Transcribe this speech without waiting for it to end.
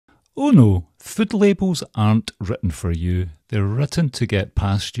Oh no, food labels aren't written for you, they're written to get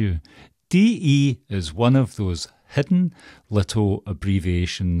past you. DE is one of those hidden little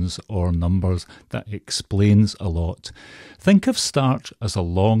abbreviations or numbers that explains a lot. Think of starch as a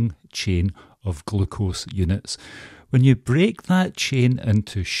long chain of glucose units. When you break that chain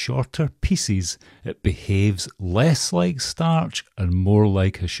into shorter pieces, it behaves less like starch and more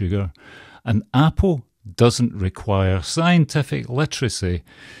like a sugar. An apple doesn't require scientific literacy.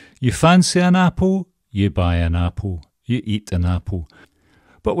 You fancy an apple, you buy an apple, you eat an apple.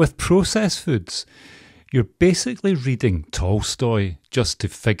 But with processed foods, you're basically reading Tolstoy just to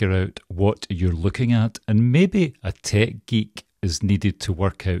figure out what you're looking at, and maybe a tech geek is needed to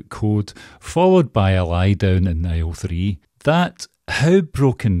work out code, followed by a lie down in aisle 3. That how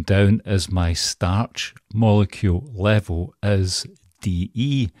broken down is my starch molecule level is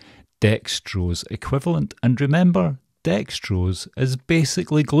DE, dextrose equivalent. And remember, dextrose is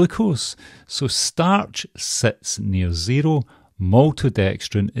basically glucose, so starch sits near 0.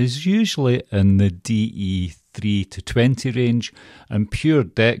 Maltodextrin is usually in the DE 3 to 20 range, and pure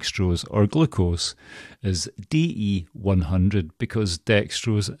dextrose or glucose is DE 100 because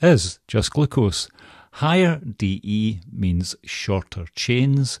dextrose is just glucose. Higher DE means shorter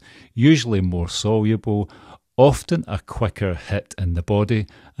chains, usually more soluble, often a quicker hit in the body,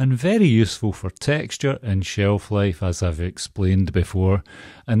 and very useful for texture and shelf life, as I've explained before.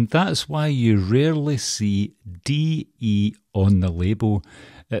 And that's why you rarely see DE on the label.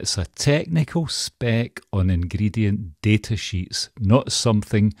 It's a technical spec on ingredient data sheets, not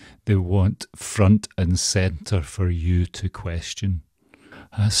something they want front and centre for you to question.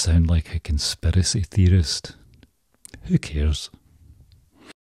 I sound like a conspiracy theorist. Who cares?